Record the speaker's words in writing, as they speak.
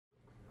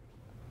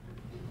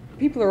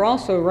people are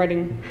also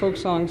writing folk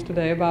songs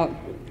today about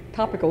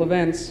topical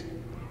events.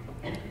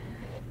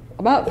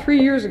 About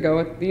 3 years ago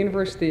at the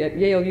university, at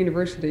Yale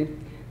University,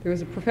 there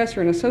was a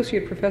professor, an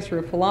associate professor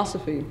of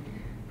philosophy,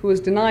 who was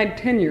denied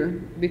tenure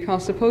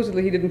because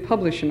supposedly he didn't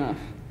publish enough.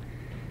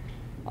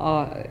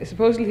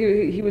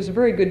 Supposedly he was a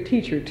very good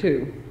teacher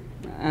too.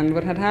 And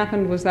what had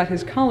happened was that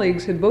his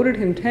colleagues had voted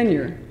him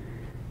tenure,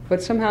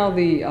 but somehow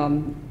the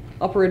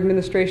upper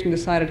administration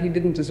decided he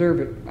didn't deserve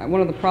it. One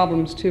of the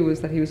problems too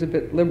was that he was a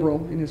bit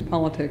liberal in his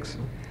politics.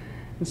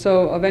 And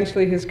so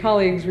eventually his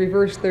colleagues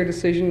reversed their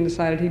decision and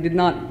decided he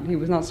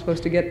was not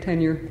supposed to get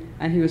tenure,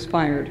 and he was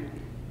fired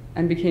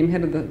and became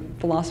head of the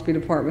philosophy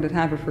department at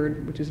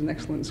Haverford, which is an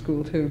excellent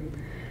school too.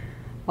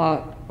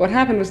 What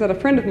happened was that a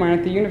friend of mine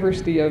at the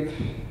University of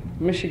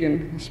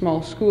Michigan, a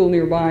small school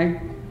nearby,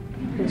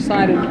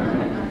 decided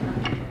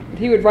that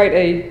he would write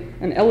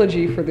an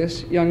elegy for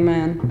this young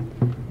man,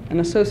 an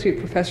associate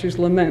professor's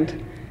lament,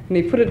 and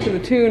he put it to the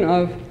tune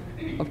of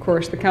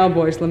course, the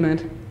Cowboys'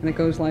 Lament, and it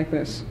goes like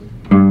this.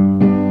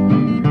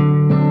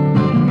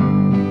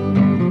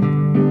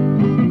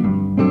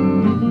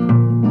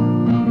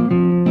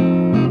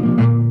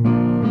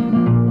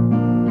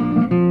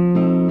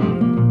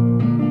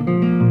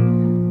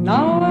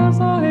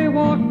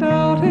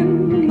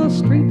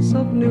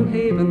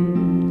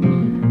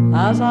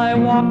 As I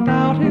walked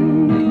out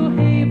in New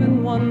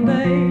Haven one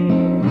day,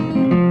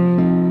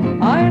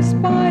 I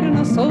spied an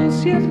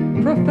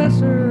associate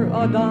professor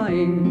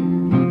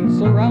a-dying,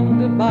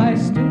 surrounded by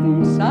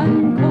students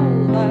and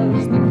cold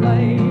as the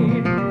clay.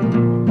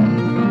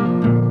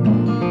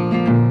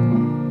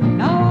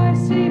 Now I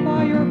see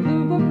by your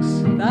blue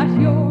books that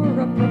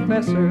you're a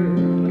professor.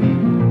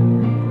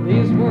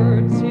 These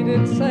words he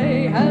did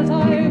say as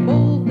I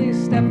boldly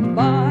stepped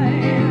by.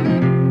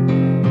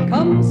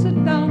 Come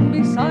sit down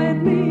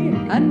beside me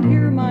and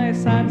hear my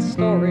sad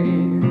story.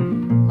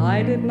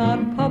 I did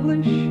not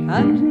publish,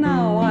 and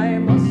now I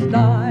must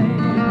die.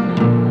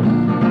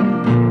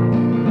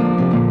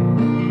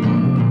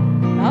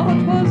 Now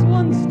it was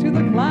once to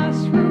the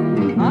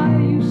classroom I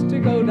used to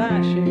go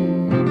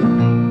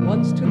dashing.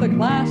 Once to the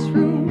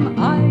classroom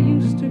I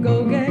used to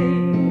go gay,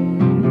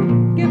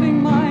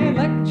 giving my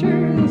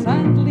lectures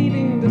and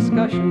leading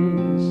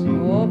discussions.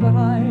 Oh, but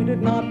I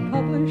did not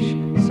publish,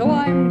 so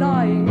I'm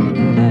dying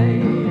today.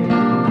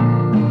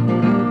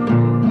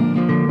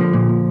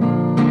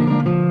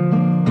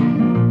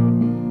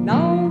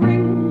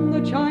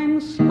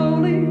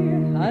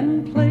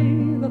 And play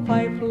the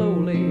fife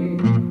lowly,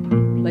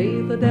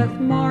 play the death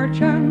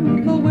march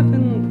and the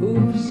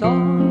whip-and-poof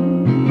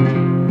song.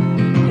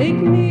 Take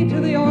me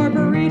to the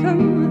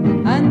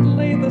arboretum and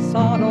lay the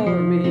sod o'er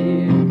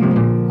me.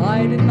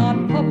 I did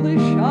not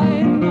publish,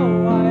 I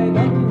know I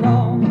done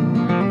wrong.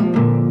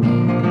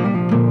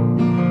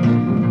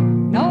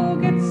 Now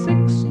get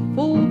 6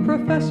 full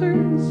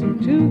professors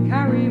to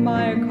carry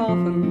my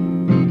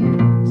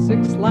coffin,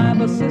 6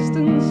 lab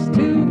assistants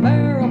to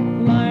bear up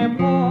my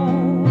paw,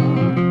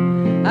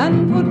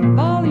 and put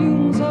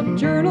volumes of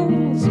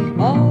journals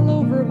all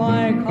over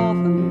my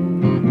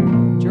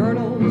coffin,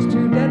 journals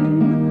to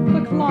deaden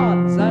the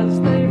clods as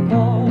they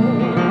fall.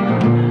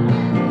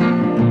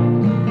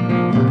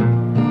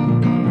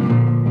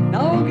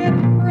 Now get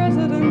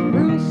President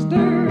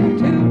Brewster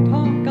to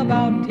talk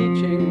about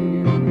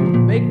teaching,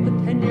 make the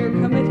tenure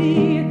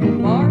committee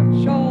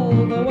march all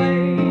the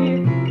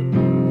way,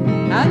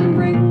 and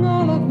bring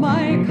all of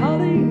my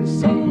colleagues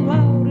so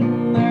loud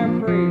in their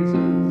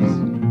praises.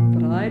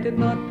 But I did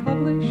not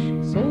publish,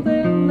 so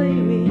they'll lay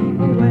me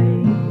away.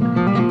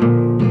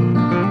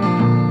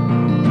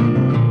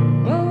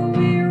 Well,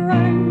 we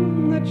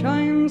rang the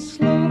chimes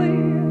slowly,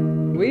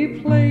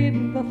 we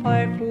played the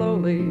fife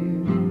lowly,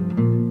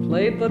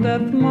 played the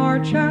death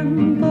march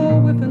and the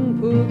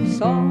whip-and-poof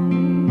song.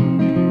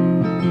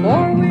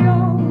 For we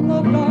all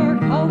loved our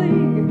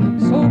colleague,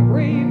 so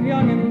brave,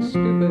 young and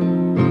stupid.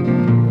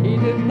 He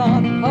did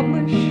not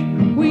publish,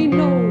 we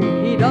know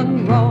he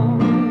done wrong.